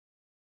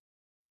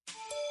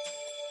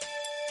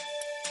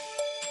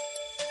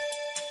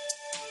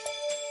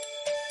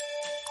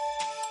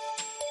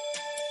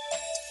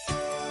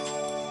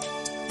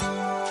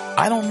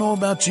I don't know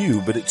about you,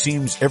 but it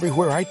seems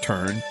everywhere I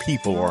turn,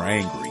 people are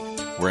angry.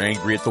 We're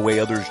angry at the way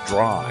others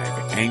drive,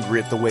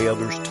 angry at the way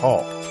others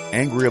talk,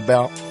 angry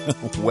about,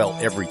 well,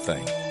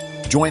 everything.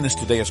 Join us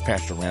today as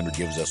Pastor Rander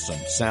gives us some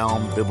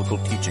sound biblical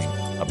teaching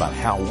about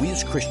how we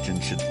as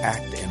Christians should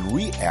act and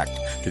react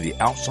to the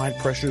outside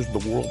pressures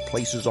the world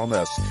places on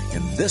us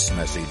in this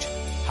message,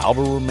 How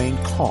to Remain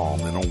Calm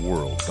in a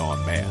World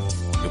Gone Mad.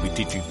 He'll be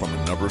teaching from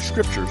a number of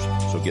scriptures,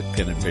 so get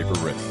pen and paper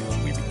ready as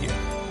we begin.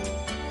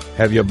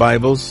 Have your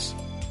Bibles.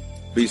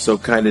 Be so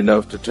kind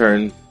enough to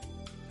turn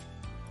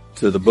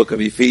to the book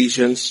of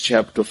Ephesians,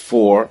 chapter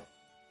 4,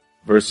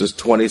 verses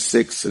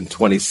 26 and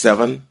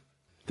 27.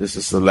 This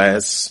is the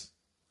last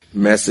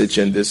message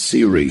in this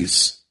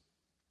series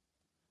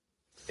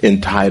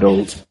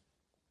entitled,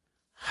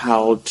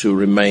 How to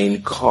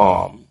Remain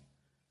Calm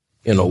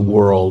in a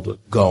World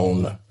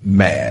Gone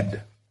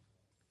Mad.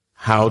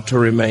 How to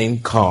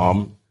Remain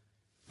Calm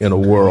in a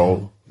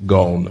World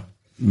Gone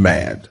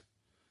Mad.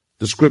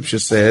 The scripture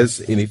says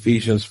in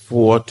Ephesians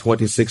 4,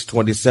 26,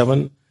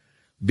 27,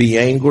 be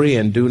angry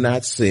and do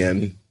not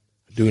sin.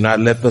 Do not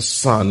let the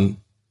sun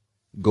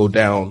go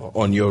down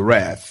on your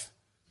wrath,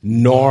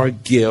 nor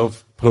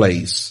give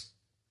place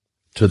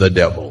to the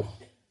devil.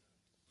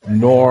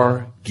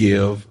 Nor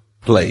give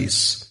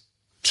place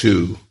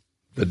to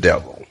the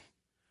devil.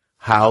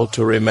 How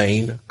to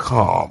remain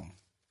calm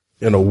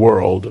in a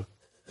world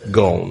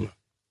gone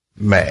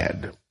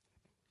mad.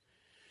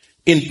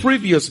 In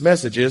previous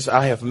messages,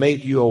 I have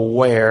made you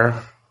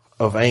aware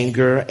of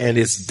anger and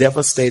its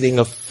devastating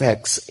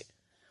effects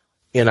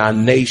in our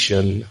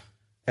nation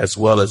as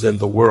well as in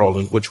the world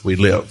in which we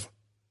live.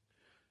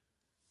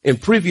 In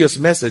previous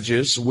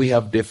messages, we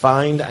have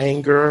defined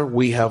anger.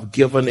 We have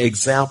given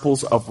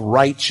examples of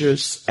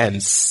righteous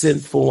and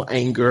sinful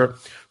anger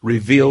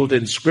revealed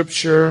in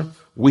Scripture.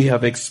 We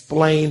have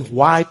explained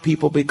why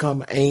people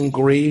become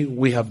angry.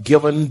 We have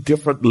given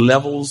different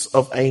levels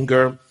of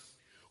anger.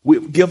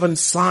 We've given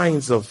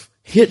signs of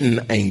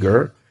hidden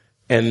anger,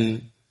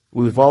 and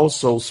we've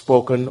also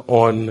spoken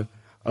on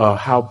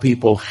how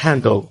people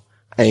handle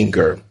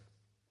anger.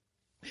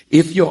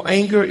 If your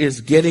anger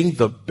is getting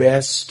the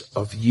best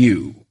of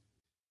you,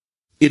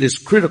 it is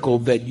critical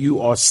that you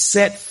are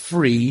set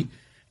free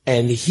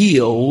and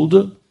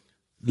healed,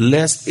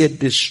 lest it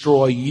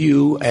destroy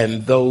you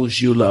and those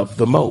you love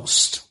the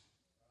most.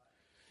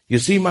 You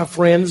see, my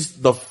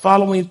friends, the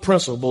following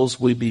principles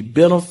will be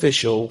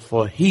beneficial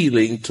for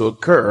healing to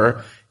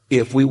occur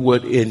if we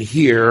would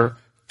adhere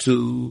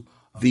to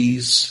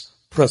these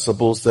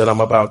principles that I'm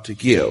about to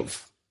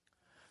give.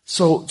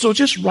 So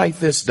just write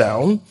this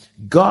down.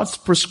 God's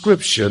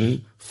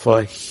prescription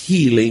for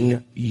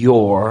healing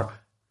your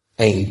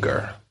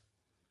anger.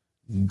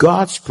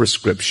 God's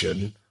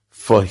prescription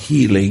for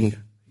healing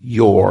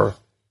your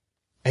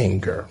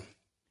anger.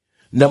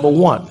 Number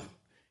one,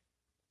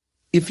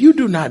 if you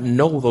do not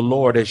know the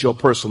Lord as your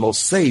personal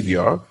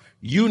Savior,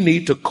 you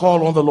need to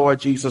call on the Lord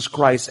Jesus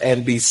Christ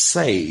and be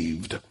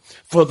saved.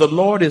 For the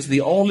Lord is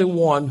the only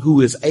one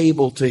who is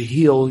able to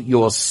heal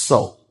your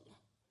soul.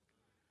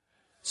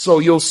 So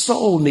your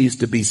soul needs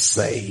to be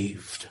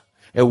saved.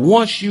 And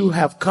once you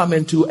have come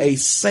into a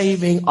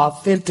saving,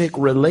 authentic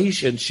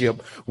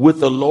relationship with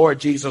the Lord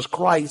Jesus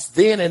Christ,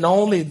 then and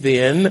only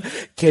then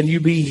can you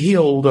be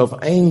healed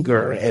of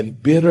anger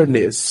and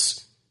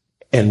bitterness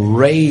and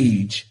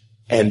rage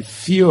and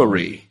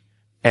fury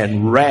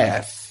and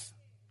wrath.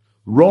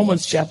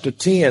 Romans chapter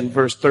 10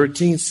 verse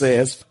 13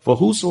 says, for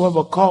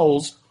whosoever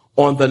calls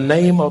on the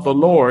name of the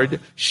Lord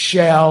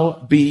shall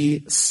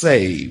be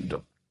saved.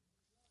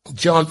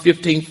 John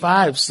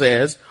 15:5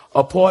 says,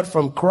 apart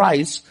from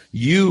Christ,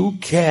 you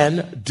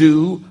can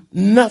do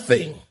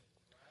nothing.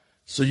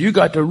 So you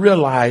got to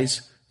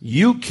realize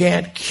you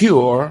can't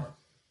cure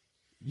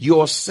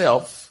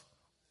yourself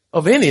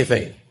of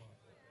anything.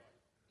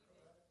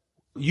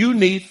 You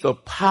need the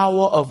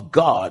power of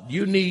God.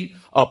 You need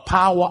a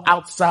power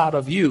outside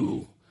of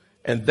you.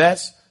 And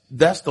that's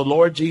the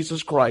Lord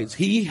Jesus Christ.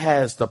 He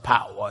has the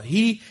power.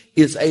 He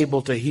is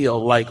able to heal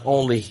like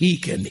only He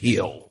can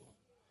heal.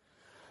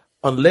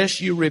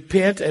 Unless you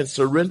repent and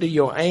surrender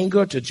your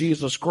anger to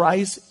Jesus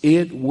Christ,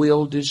 it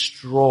will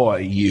destroy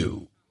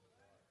you.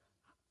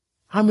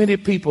 How many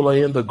people are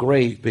in the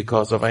grave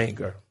because of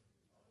anger?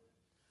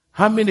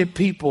 How many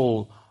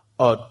people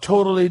are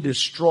totally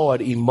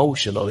destroyed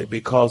emotionally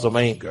because of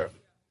anger?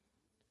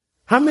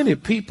 How many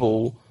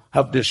people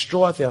have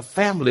destroyed their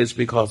families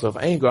because of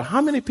anger? How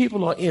many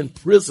people are in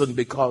prison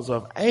because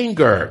of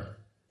anger?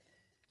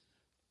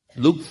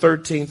 Luke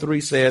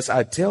 13:3 says,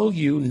 I tell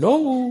you,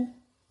 no,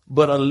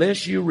 but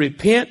unless you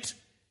repent,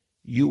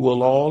 you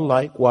will all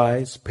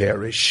likewise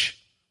perish.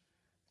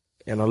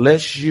 And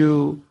unless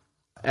you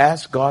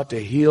ask God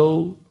to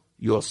heal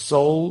your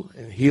soul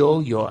and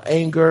heal your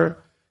anger,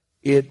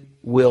 it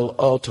will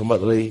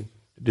ultimately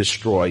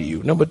destroy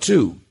you. Number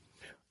two,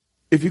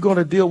 if you're going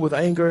to deal with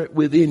anger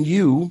within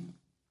you,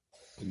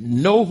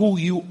 know who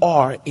you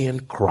are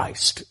in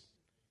Christ.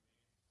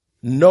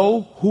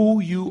 Know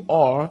who you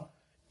are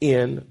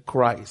in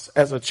Christ.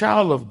 As a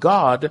child of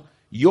God,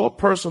 Your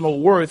personal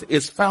worth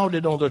is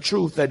founded on the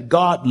truth that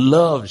God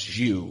loves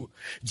you.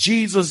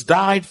 Jesus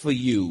died for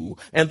you,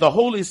 and the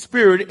Holy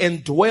Spirit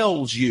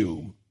indwells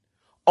you.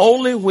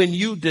 Only when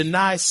you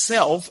deny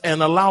self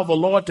and allow the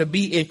Lord to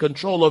be in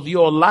control of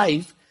your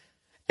life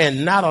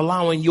and not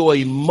allowing your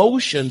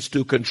emotions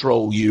to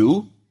control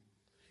you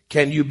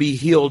can you be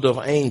healed of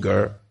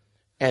anger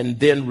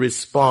and then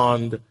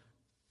respond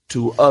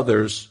to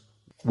others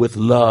with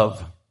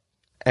love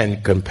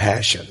and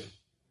compassion.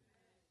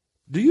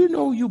 Do you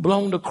know you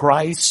belong to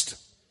Christ?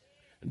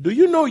 Do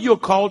you know you're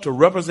called to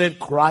represent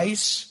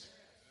Christ?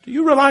 Do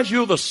you realize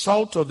you're the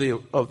salt of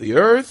the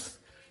earth?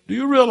 Do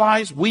you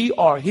realize we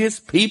are his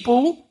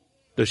people,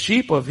 the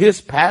sheep of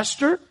his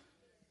pasture?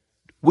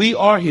 We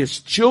are his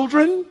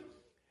children,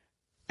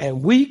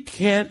 and we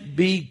can't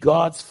be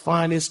God's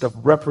finest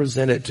of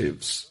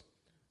representatives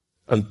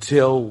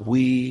until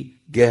we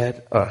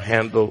get a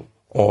handle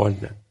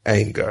on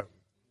anger.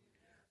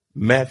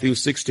 Matthew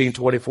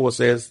 16:24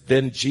 says,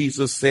 Then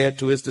Jesus said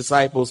to his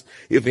disciples,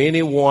 If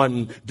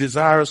anyone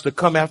desires to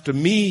come after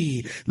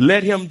me,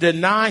 let him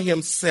deny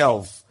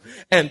himself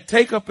and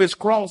take up his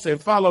cross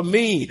and follow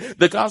me.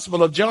 The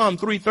Gospel of John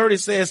 3:30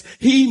 says,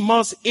 He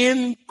must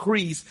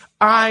increase,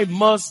 I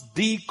must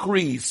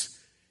decrease.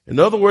 In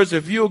other words,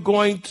 if you're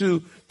going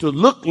to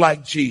look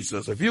like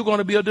Jesus, if you're going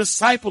to be a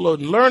disciple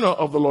and learner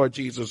of the Lord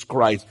Jesus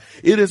Christ,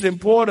 it is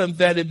important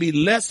that it be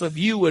less of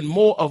you and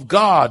more of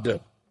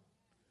God.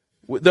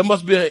 There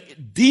must be a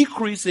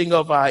decreasing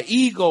of our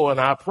ego and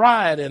our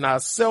pride and our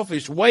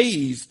selfish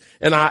ways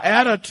and our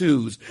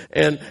attitudes,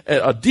 and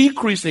a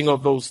decreasing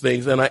of those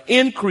things and an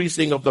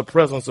increasing of the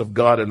presence of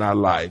God in our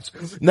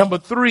lives. Number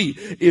 3,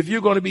 if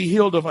you're going to be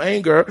healed of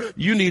anger,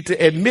 you need to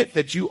admit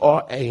that you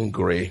are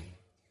angry.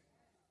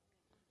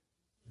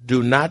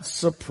 Do not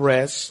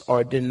suppress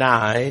or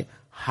deny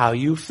how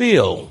you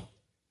feel.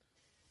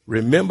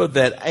 Remember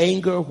that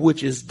anger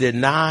which is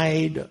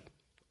denied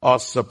or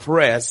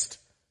suppressed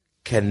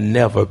can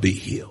never be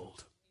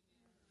healed.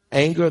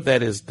 Anger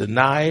that is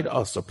denied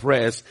or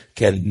suppressed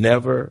can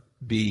never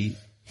be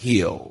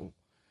healed.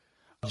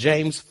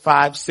 James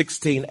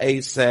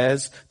 5:16a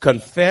says,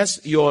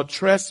 Confess your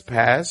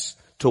trespass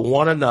to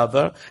one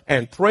another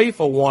and pray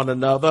for one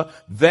another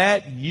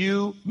that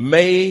you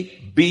may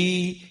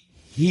be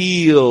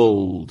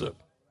healed.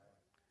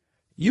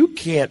 You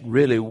can't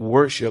really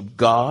worship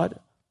God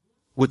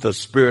with a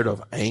spirit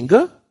of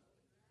anger.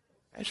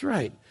 That's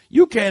right.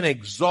 You can't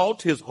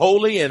exalt his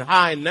holy and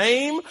high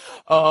name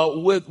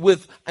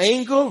with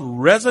anger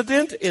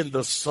resident in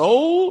the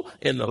soul,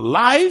 in the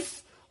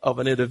life of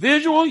an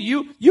individual.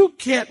 You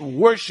can't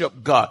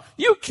worship God.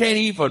 You can't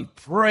even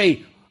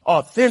pray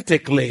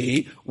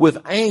authentically with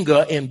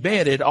anger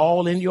embedded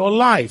all in your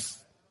life.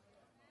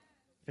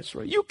 That's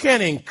right. You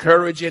can't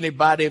encourage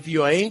anybody if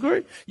you're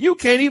angry. You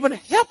can't even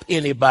help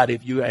anybody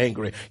if you're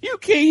angry. You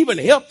can't even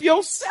help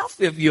yourself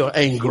if you're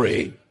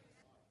angry.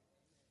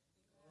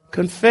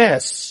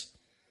 Confess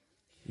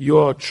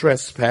your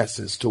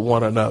trespasses to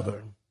one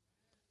another.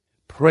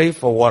 Pray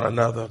for one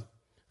another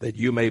that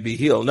you may be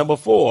healed. Number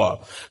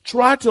 4,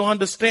 try to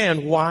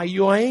understand why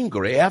you're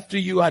angry. After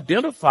you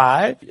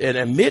identify and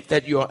admit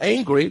that you're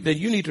angry, then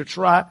you need to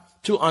try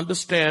to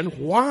understand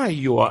why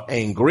you are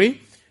angry.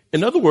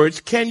 In other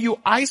words, can you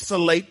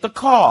isolate the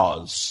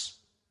cause?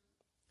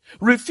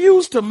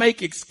 Refuse to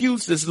make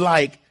excuses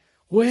like,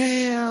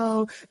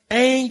 well,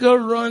 anger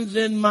runs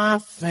in my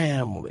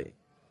family.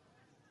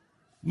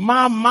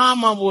 My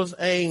mama was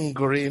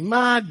angry.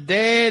 My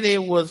daddy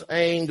was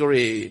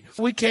angry.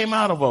 We came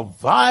out of a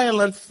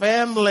violent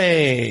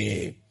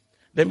family.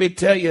 Let me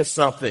tell you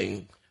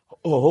something.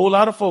 A whole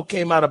lot of folk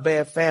came out of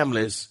bad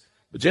families.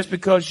 But just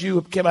because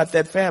you came out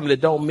that family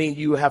don't mean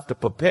you have to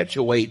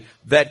perpetuate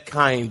that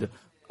kind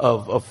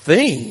of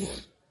thing.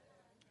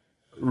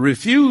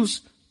 Refuse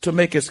to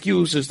make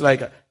excuses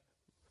like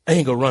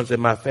anger runs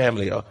in my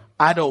family, or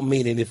I don't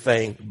mean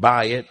anything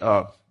by it,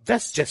 or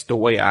that's just the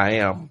way I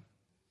am.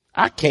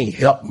 I can't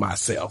help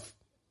myself.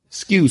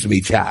 Excuse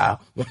me, child.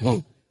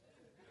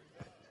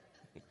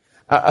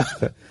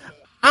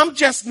 I'm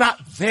just not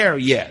there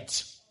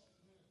yet.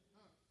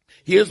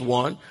 Here's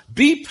one.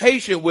 Be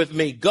patient with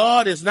me.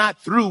 God is not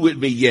through with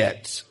me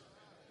yet.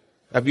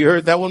 Have you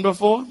heard that one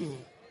before?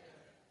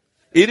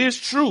 It is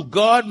true.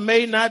 God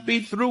may not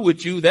be through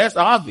with you. That's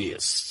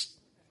obvious.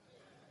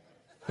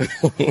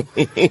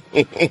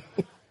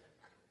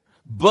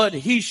 But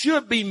he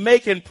should be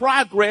making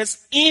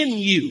progress in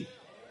you.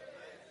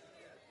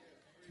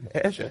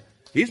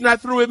 He's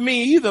not through with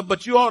me either,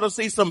 but you ought to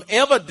see some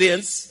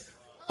evidence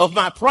of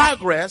my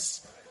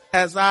progress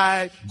as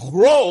I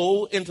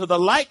grow into the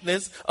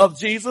likeness of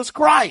Jesus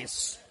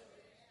Christ.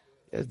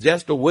 It's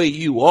just the way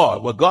you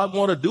are. What God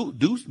want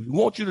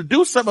you to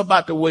do something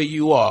about the way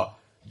you are.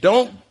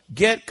 Don't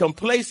get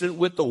complacent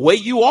with the way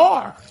you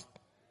are.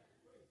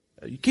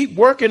 You keep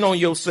working on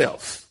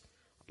yourself.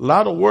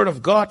 Allow the word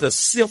of God to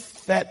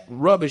sift that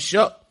rubbish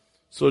up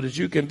so that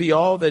you can be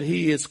all that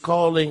he is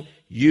calling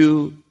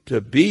you to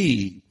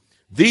be.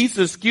 These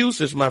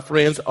excuses, my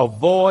friends,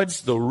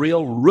 avoids the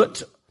real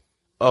root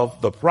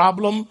of the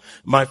problem.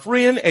 My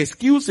friend,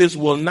 excuses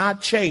will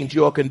not change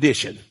your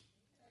condition.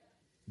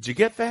 Did you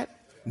get that?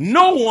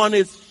 No one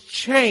is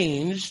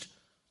changed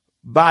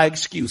by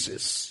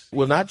excuses.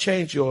 Will not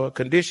change your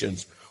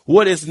conditions.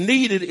 What is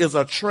needed is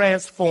a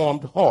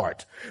transformed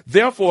heart.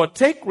 Therefore,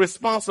 take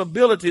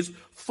responsibilities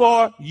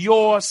for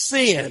your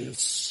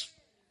sins.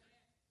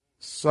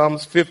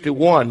 Psalms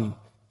 51,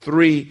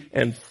 3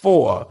 and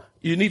 4.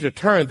 You need to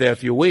turn there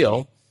if you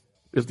will.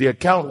 Is the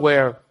account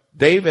where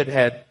David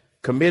had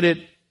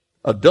committed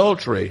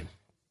adultery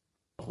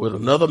with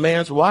another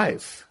man's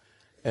wife.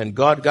 And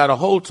God got a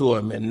hold to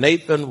him. And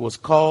Nathan was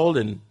called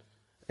and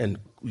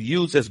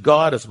used as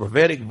God as a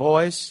prophetic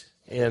voice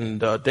in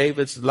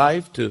David's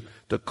life to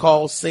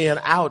call sin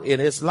out in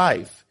his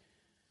life.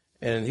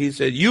 And he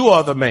said, you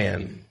are the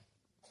man.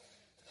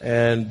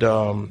 And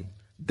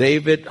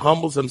David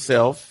humbles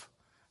himself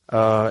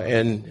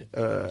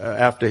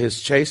after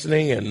his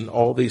chastening and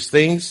all these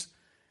things.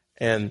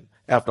 And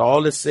after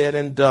all is said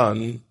and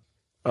done,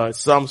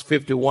 Psalms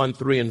 51,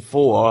 3 and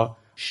 4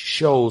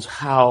 shows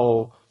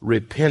how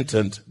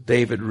repentant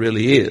David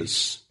really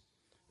is.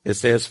 It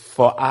says,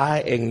 for I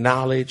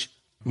acknowledge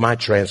my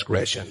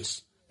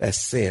transgressions. That's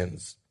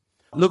sins.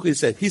 Look what he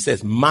says. He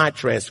says, my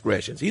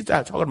transgressions. He's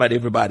not talking about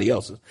everybody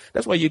else's.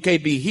 That's why you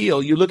can't be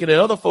healed. You're looking at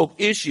other folk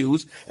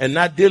issues and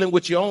not dealing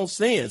with your own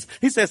sins.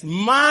 He says,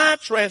 my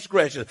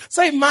transgressions.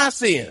 Say my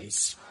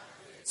sins.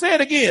 Say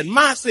it again,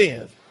 my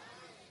sins.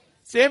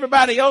 See,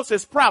 everybody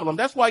else's problem.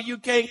 That's why you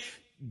can't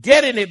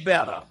get any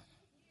better.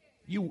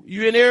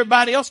 You're in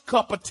everybody else's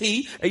cup of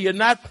tea and you're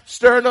not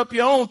stirring up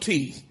your own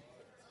tea.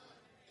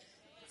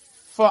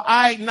 For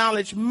I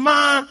acknowledge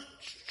my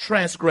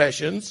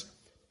transgressions.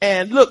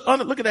 And look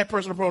at that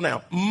personal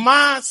pronoun.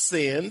 My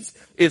sins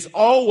is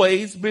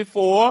always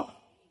before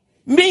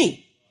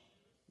me.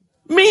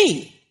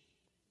 Me.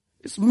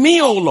 It's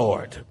me, O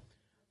Lord.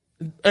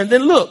 And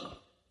then look,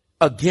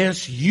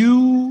 against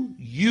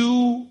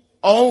you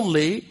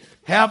only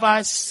have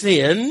I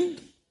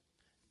sinned.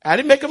 I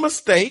didn't make a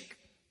mistake.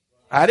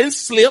 I didn't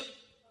slip.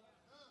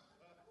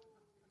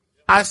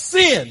 I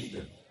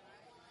sinned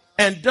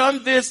and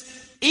done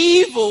this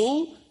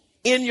evil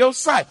in your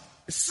sight.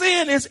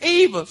 Sin is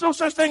evil. There's no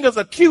such thing as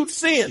a cute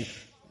sin.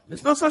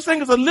 There's no such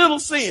thing as a little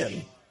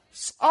sin.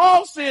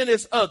 All sin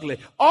is ugly.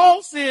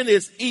 All sin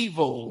is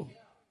evil.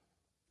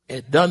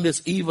 And done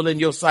this evil in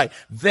your sight,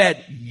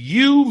 that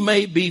you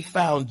may be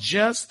found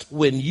just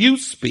when you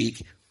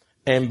speak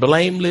and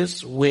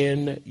blameless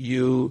when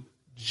you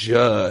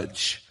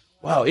judge.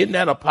 Wow, isn't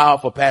that a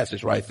powerful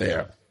passage right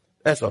there?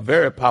 That's a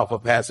very powerful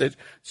passage.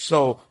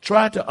 So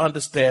try to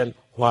understand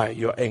why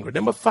you're angry.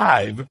 Number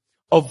 5,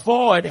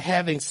 avoid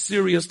having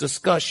serious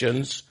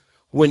discussions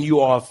when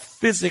you are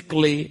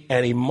physically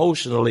and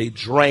emotionally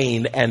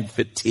drained and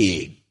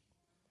fatigued.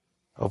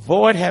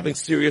 Avoid having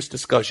serious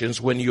discussions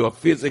when you are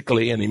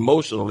physically and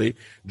emotionally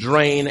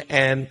drained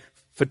and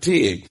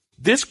fatigued.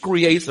 This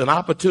creates an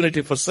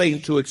opportunity for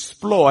Satan to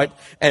exploit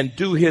and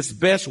do his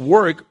best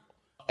work,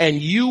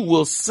 and you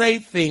will say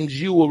things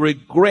you will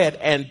regret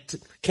and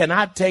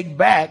cannot take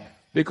back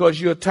because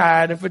you're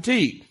tired and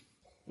fatigued.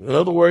 In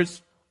other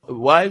words,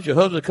 wives, your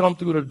husband come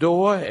through the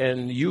door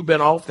and you've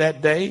been off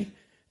that day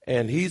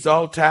and he's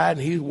all tired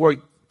and he's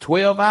worked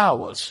 12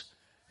 hours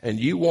and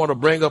you want to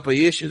bring up an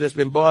issue that's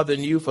been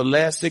bothering you for the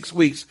last 6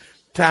 weeks.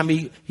 Time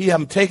he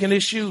haven't taken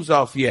his shoes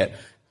off yet.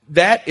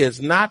 That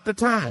is not the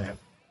time.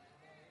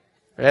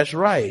 That's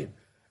right.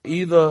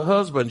 Either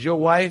husband, your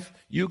wife,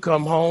 you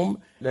come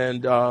home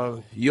and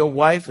your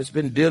wife has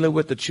been dealing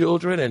with the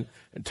children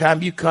and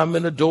time you come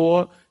in the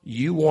door,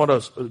 you want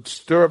to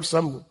stir up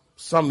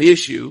some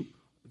issue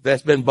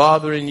that's been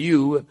bothering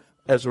you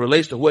as it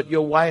relates to what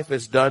your wife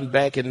has done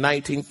back in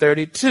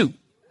 1932.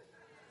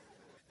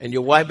 And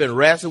your wife been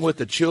wrestling with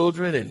the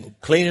children and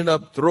cleaning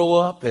up throw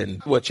up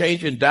and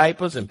changing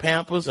diapers and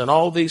pampers and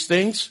all these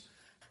things.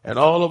 And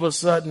all of a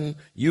sudden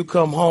you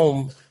come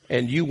home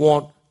and you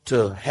want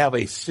to have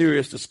a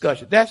serious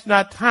discussion. That's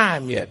not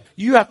time yet.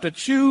 You have to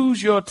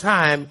choose your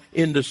time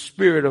in the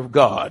Spirit of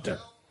God.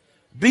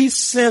 Be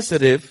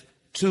sensitive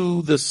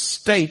to the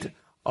state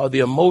or the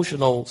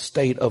emotional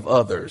state of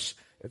others.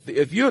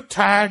 If you're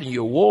tired and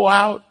you're wore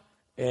out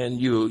and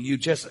you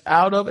just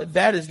out of it,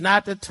 that is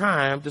not the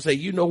time to say,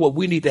 you know what,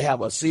 we need to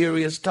have a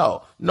serious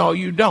talk. No,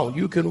 you don't.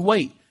 You can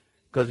wait.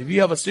 Because if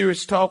you have a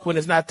serious talk when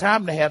it's not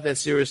time to have that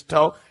serious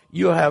talk,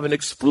 you'll have an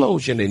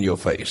explosion in your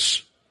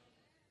face.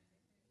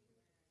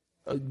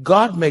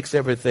 God makes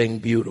everything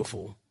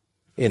beautiful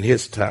in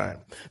his time.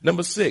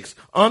 Number 6,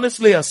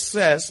 honestly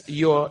assess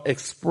your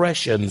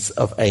expressions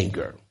of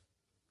anger.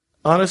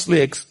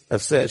 Honestly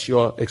assess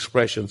your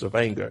expressions of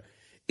anger.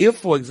 If,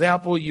 for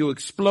example, you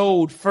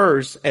explode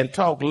first and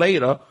talk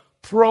later,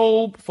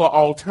 probe for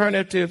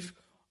alternative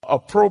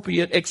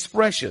appropriate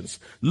expressions.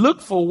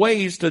 Look for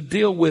ways to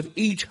deal with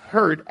each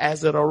hurt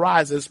as it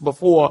arises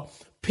before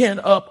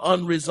pent-up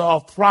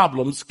unresolved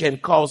problems can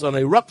cause an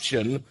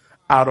eruption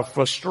out of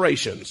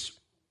frustrations.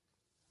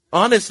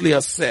 Honestly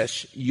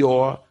assess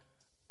your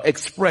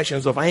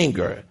expressions of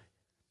anger.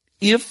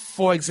 If,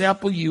 for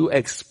example, you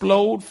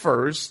explode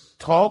first,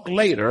 talk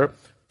later,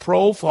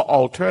 probe for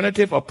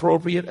alternative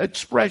appropriate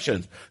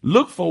expressions.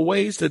 Look for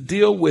ways to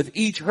deal with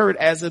each hurt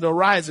as it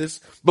arises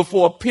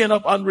before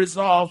pent-up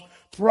unresolved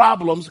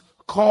problems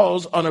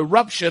cause an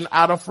eruption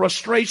out of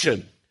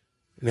frustration.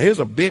 And here's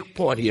a big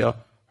point here.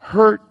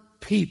 Hurt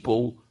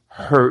people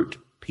hurt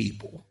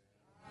people.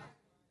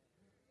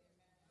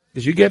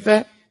 Did you get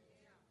that?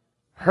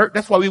 Hurt.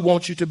 That's why we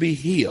want you to be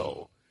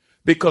healed.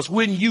 Because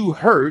when you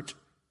hurt,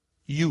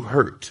 you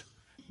hurt.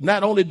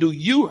 Not only do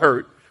you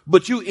hurt,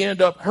 but you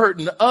end up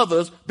hurting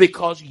others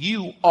because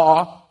you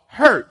are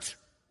hurt.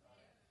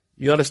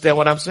 You understand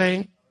what I'm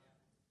saying?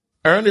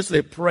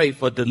 Earnestly pray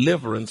for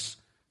deliverance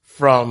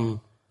from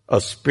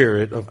a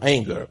spirit of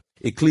anger.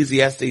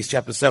 Ecclesiastes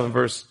chapter 7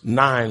 verse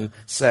 9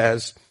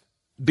 says,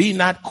 be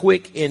not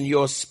quick in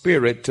your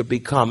spirit to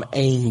become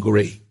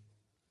angry,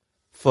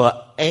 for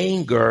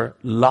anger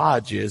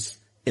lodges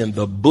in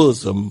the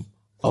bosom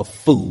of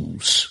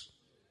fools.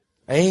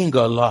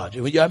 Anger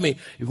lodges. I mean,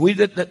 if we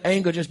let that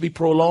anger just be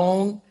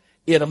prolonged,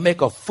 it'll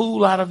make a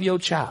fool out of your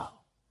child,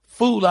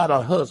 fool out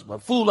of a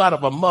husband, fool out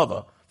of a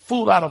mother,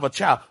 fool out of a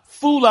child,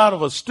 fool out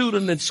of a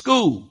student in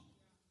school.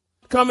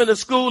 Come into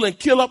school and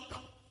kill up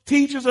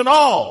teachers and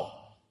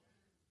all.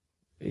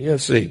 You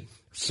see,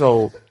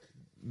 so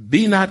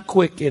be not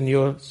quick in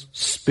your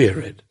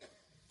spirit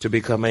to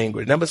become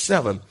angry. Number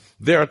 7,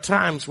 there are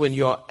times when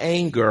your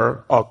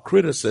anger or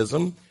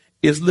criticism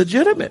is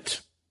legitimate.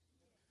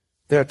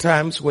 There are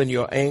times when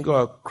your anger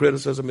or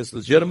criticism is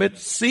legitimate.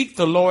 Seek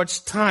the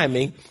Lord's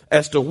timing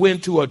as to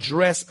when to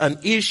address an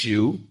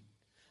issue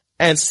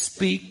and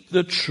speak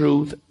the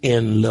truth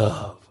in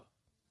love.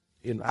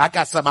 You know, I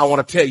got something I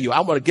want to tell you. I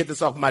want to get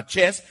this off my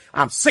chest.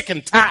 I'm sick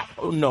and tired.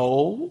 Oh,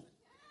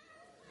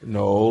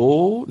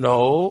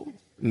 no,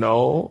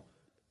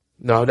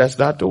 that's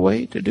not the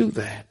way to do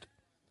that.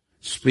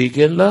 Speak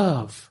in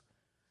love.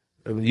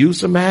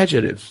 Use some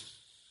adjectives.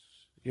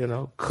 You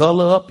know,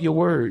 color up your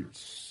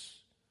words.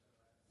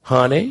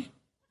 Honey,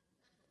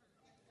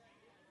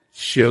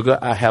 sugar,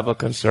 I have a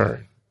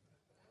concern.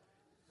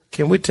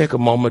 Can we take a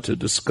moment to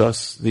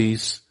discuss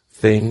these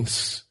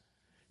things?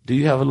 Do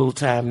you have a little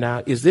time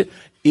now? Is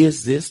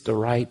this the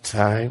right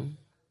time?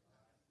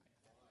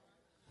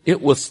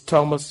 It was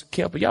Thomas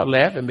Kemper. Y'all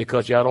laughing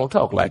because y'all don't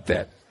talk like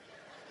that.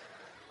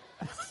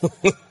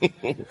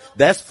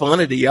 That's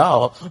funny to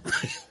y'all.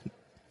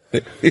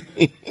 It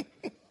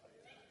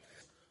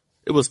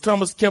was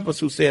Thomas Kemper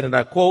who said, and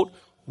I quote,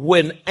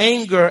 when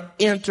anger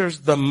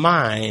enters the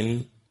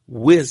mind,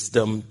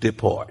 wisdom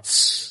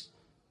departs.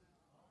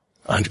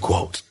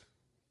 Unquote.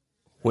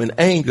 When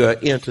anger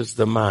enters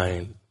the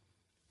mind,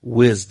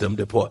 wisdom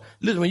departs.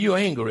 Listen, when you're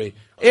angry,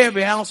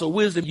 every ounce of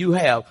wisdom you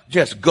have,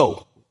 just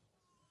go.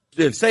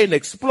 Then Satan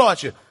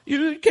exploits you.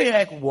 You can't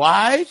act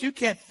wise. You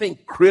can't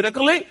think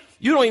critically.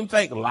 You don't even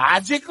think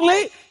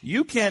logically.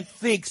 You can't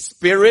think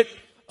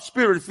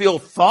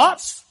spirit-filled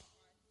thoughts.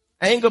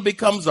 Anger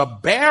becomes a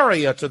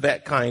barrier to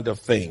that kind of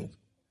thing.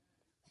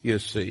 You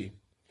see,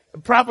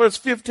 Proverbs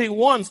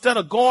 15:1, instead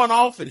of going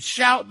off and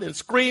shouting and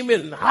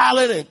screaming and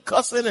hollering and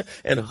cussing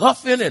and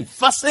huffing and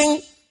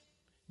fussing,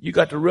 you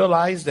got to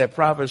realize that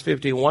Proverbs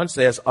 15:1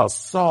 says a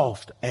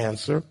soft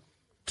answer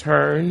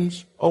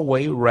turns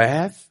away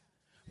wrath,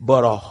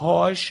 but a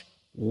harsh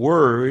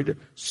word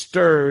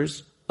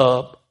stirs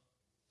up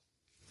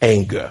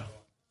anger.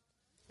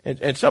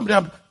 And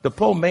sometimes the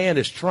poor man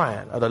is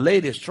trying, or the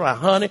lady is trying,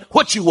 honey,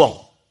 what you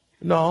want?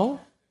 No.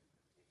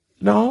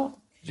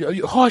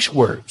 Harsh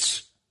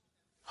words,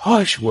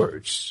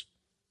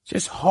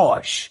 just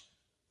harsh,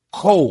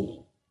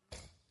 cold.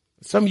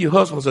 Some of you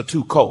husbands are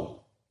too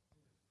cold.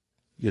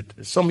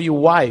 Some of your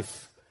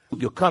wife,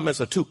 your comments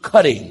are too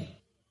cutting.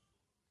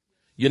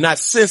 You're not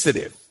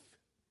sensitive.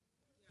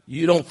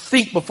 You don't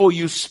think before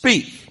you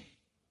speak.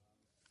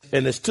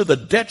 And it's to the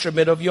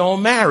detriment of your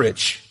own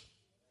marriage.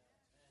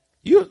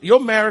 Your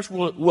marriage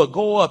will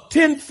go up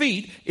 10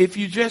 feet if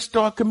you just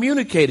start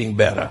communicating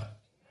better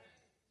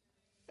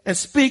and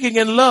speaking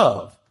in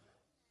love.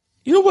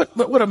 You know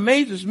what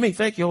amazes me?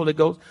 Thank you, Holy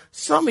Ghost.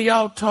 Some of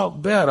y'all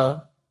talk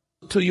better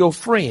to your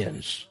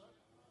friends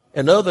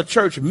and other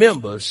church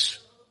members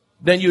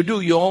than you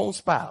do your own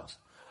spouse.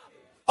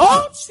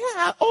 Oh,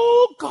 child.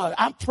 Oh, God,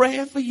 I'm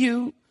praying for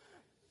you.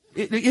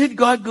 Isn't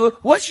God good?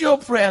 What's your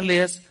prayer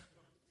list?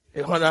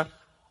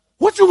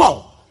 What you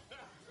want?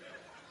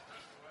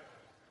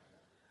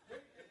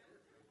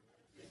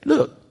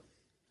 Look,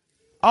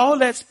 all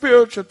that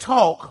spiritual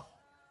talk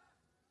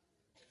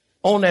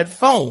on that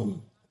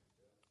phone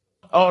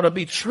ought to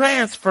be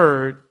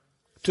transferred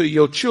to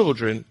your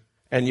children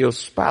and your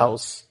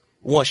spouse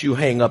once you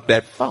hang up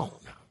that phone.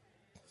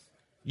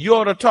 You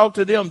ought to talk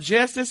to them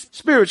just as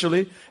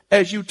spiritually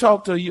as you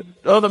talk to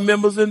other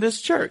members in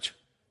this church.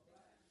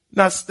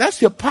 Now, that's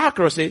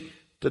hypocrisy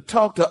to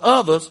talk to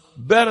others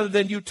better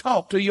than you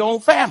talk to your own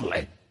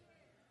family.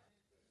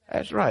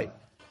 That's right.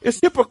 It's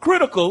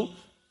hypocritical.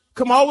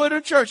 Come all the way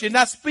to church. You're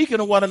not speaking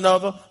to one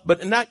another,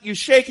 but not you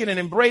shaking and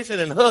embracing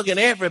and hugging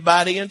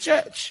everybody in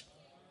church.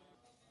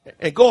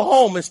 And go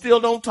home and still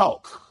don't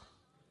talk.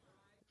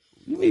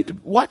 You need to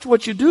watch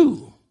what you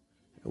do,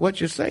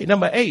 what you say.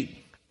 Number 8,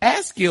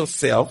 ask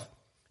yourself,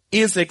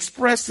 is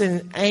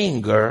expressing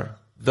anger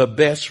the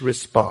best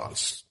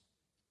response?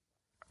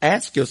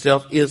 Ask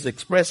yourself, is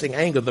expressing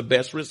anger the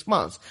best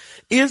response?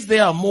 Is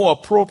there a more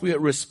appropriate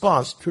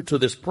response to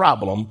this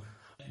problem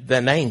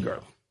than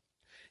anger?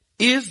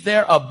 Is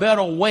there a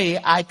better way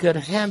I could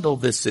handle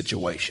this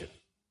situation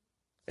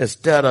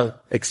instead of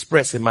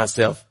expressing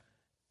myself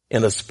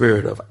in a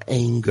spirit of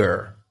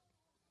anger?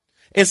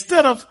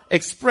 Instead of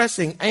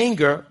expressing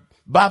anger,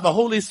 by the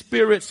Holy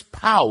Spirit's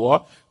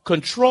power,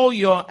 control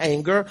your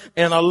anger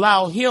and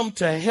allow Him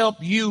to help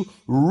you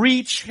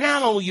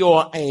rechannel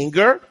your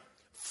anger,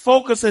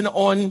 focusing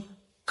on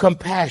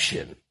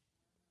compassion.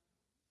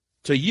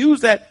 To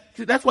use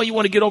that's why you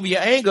want to get over your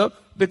anger,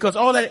 because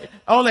all that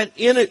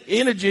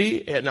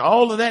energy and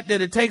all of that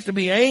it takes to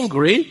be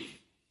angry,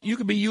 you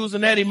could be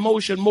using that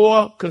emotion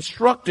more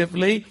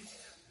constructively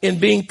in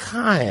being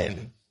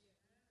kind.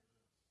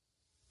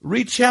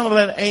 Rechannel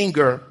that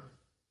anger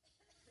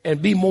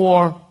and be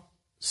more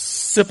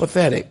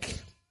sympathetic.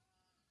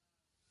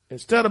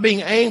 Instead of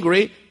being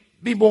angry,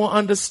 be more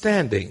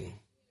understanding.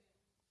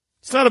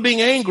 Instead of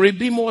being angry,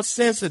 be more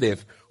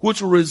sensitive,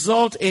 which will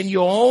result in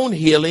your own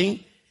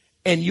healing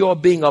and your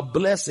being a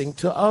blessing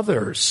to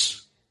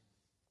others.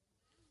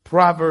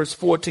 Proverbs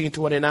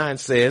 14:29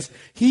 says,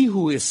 he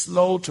who is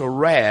slow to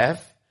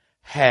wrath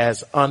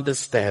has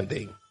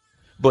understanding,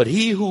 but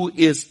he who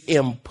is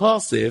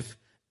impulsive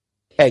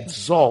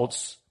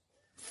exalts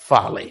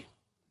folly.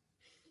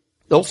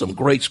 Those are some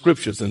great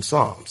scriptures in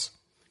Psalms.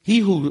 He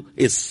who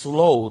is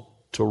slow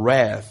to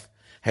wrath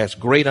has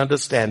great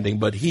understanding,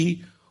 but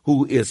he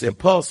who is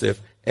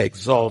impulsive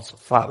exalts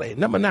folly.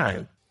 Number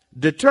 9,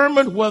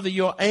 determine whether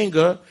your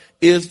anger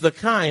is the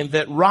kind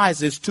that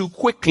rises too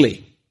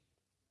quickly.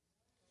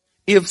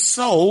 If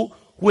so,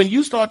 when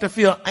you start to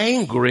feel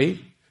angry,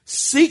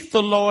 seek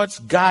the Lord's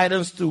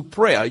guidance through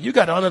prayer. You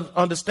got to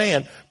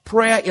understand,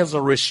 prayer is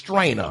a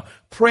restrainer.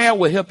 Prayer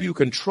will help you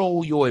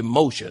control your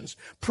emotions.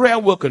 Prayer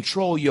will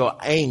control your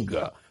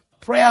anger.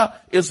 Prayer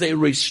is a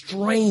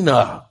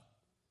restrainer.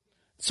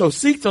 So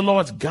seek the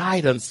Lord's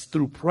guidance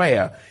through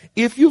prayer.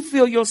 If you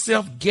feel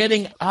yourself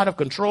getting out of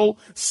control,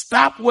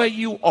 stop where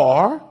you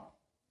are,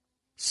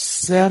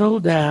 settle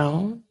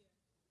down,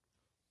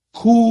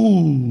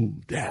 cool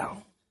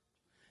down,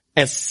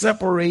 and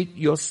separate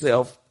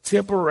yourself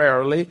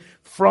temporarily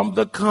from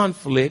the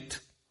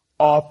conflict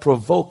or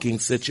provoking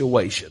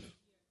situation.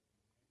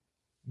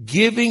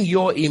 Giving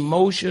your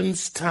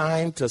emotions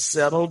time to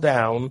settle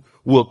down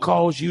will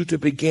cause you to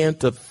begin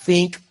to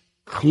think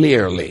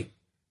clearly.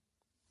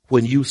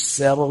 When you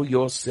settle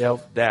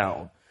yourself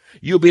down,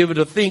 you'll be able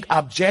to think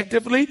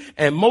objectively,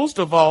 and most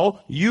of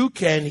all, you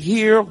can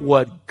hear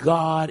what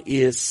God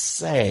is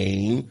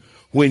saying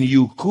when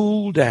you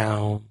cool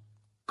down,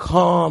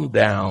 calm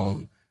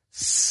down,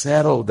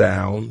 settle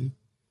down.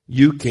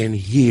 You can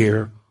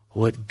hear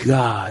what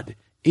God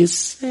is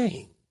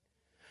saying.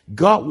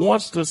 God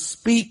wants to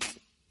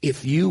speak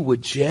if you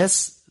would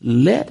just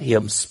let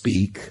him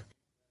speak.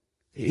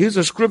 Here's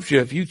a scripture.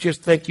 If you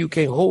just think you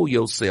can't hold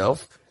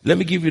yourself, let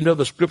me give you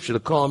another scripture to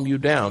calm you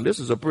down. This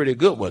is a pretty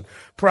good one.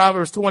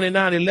 Proverbs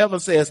 29:11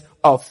 says,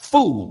 a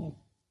fool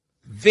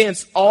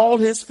vents all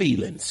his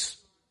feelings,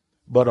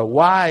 but a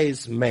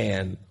wise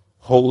man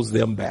holds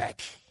them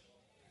back.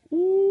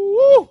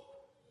 Ooh.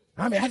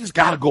 I mean, I just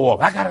gotta go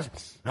off. I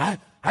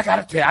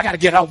gotta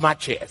get off my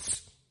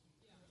chest.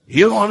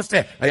 You don't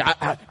understand.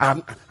 I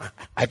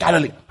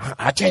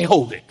can't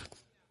hold it.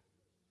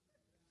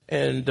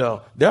 And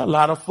there are a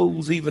lot of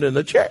fools even in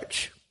the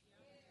church.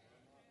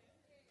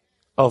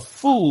 A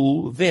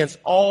fool vents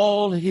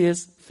all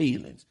his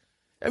feelings.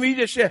 I mean,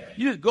 you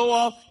just go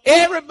off.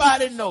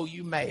 Everybody know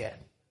you mad.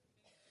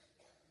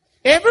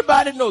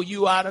 Everybody know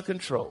you out of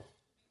control.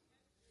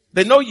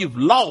 They know you've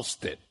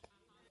lost it.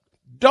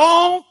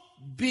 Don't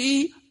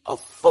be a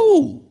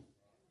fool.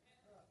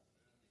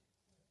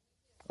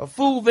 A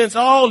fool vents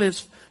all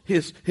his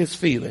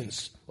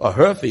feelings or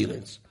her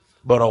feelings,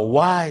 but a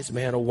wise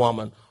man or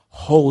woman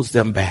holds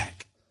them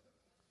back.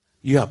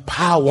 You have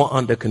power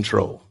under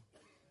control.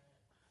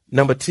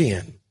 Number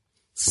 10,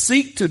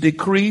 seek to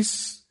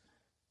decrease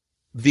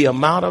the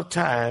amount of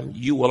time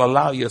you will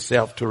allow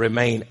yourself to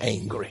remain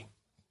angry.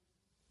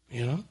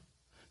 You know,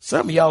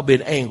 some of y'all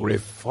been angry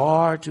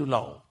far too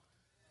long.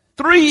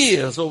 3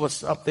 years over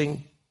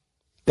something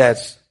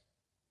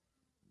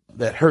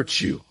that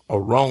hurts you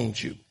or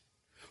wrongs you.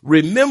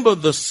 Remember,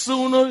 the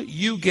sooner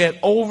you get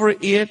over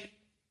it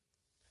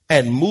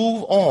and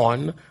move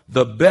on,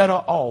 the better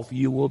off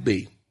you will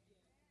be.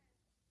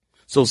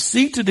 So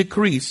seek to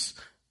decrease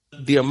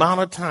the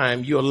amount of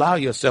time you allow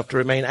yourself to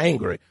remain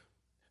angry.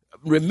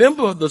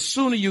 Remember, the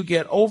sooner you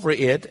get over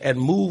it and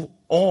move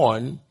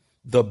on,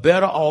 the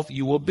better off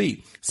you will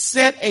be.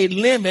 Set a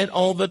limit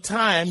on the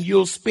time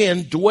you'll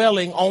spend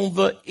dwelling on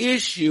the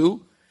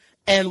issue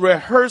and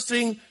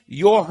rehearsing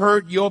your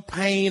hurt, your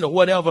pain, or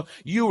whatever,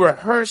 you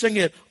rehearsing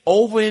it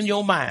over in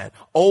your mind,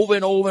 over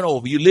and over and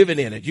over. You living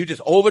in it. You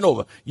just over and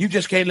over. You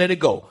just can't let it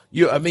go.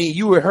 You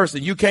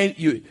rehearsing. You can't,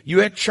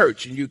 you at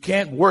church and you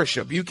can't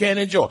worship. You can't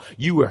enjoy.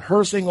 You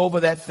rehearsing over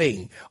that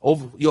thing.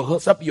 Over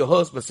something your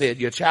husband said,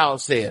 your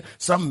child said,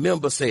 some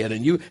member said,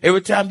 and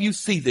every time you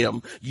see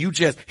them, you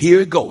just,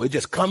 here it go. It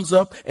just comes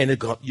up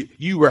and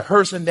you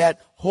rehearsing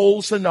that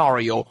whole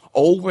scenario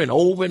over and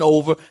over and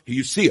over.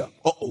 You see it.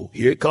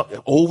 Here it comes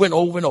over and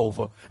over and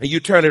over. And you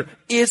turn it.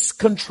 It's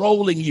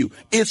controlling you.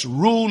 It's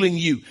ruling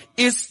you.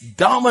 It's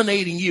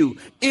dominating you.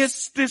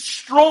 It's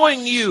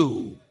destroying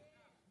you.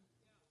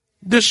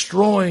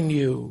 Destroying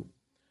you.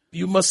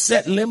 You must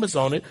set limits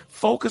on it.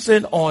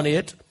 Focusing on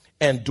it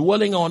and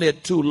dwelling on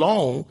it too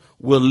long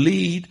will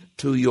lead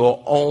to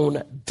your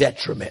own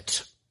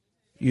detriment.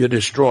 You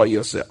destroy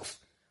yourself.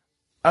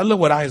 I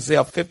look what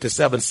Isaiah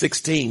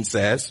 57:16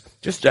 says.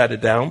 Just jot it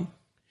down.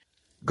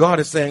 God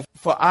is saying,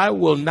 for I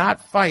will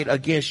not fight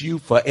against you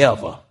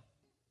forever.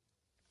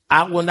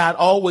 I will not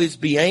always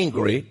be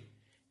angry.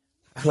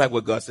 I like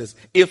what God says.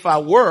 If I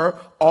were,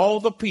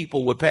 all the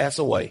people would pass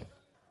away.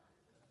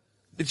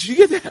 Did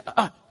you get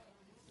that?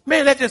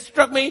 Man, that just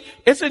struck me.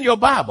 It's in your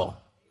Bible.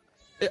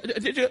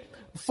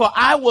 For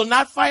I will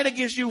not fight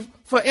against you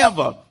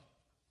forever.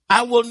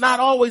 I will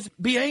not always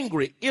be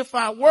angry. If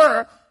I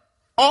were,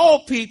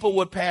 all people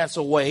would pass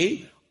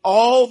away,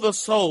 all the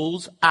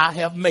souls I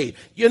have made.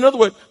 In other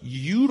words,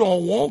 you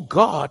don't want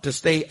God to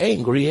stay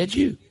angry at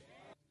you.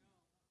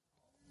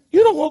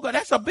 You don't want God.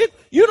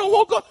 You don't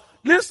want God.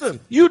 Listen,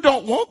 you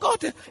don't want God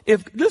to.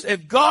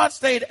 If God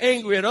stayed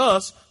angry at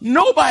us,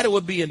 nobody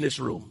would be in this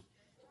room.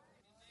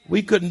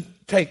 We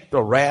couldn't take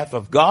the wrath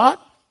of God.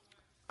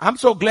 I'm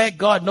so glad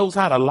God knows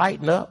how to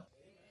lighten up.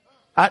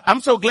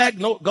 I'm so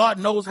glad God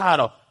knows how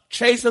to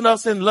chasten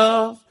us in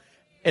love.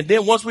 And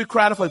then once we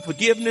cry for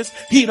forgiveness,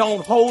 he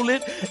don't hold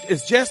it.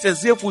 It's just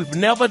as if we've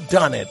never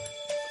done it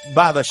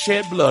by the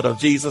shed blood of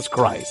Jesus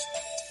Christ.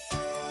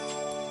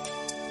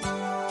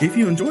 If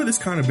you enjoy this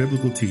kind of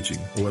biblical teaching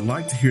or would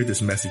like to hear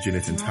this message in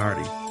its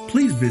entirety,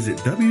 please visit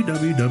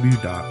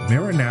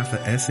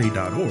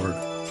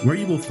www.maranathasa.org, where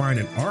you will find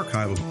an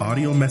archive of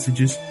audio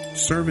messages,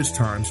 service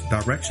times,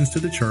 directions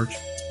to the church,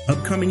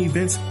 upcoming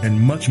events,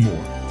 and much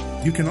more.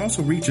 You can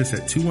also reach us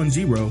at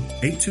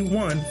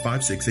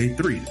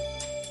 210-821-5683.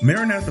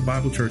 Maranatha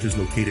Bible Church is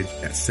located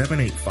at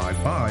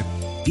 7855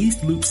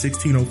 East Loop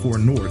 1604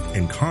 North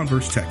in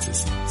Converse,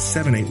 Texas,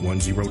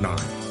 78109,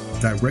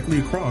 directly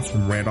across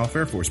from Randolph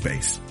Air Force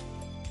Base.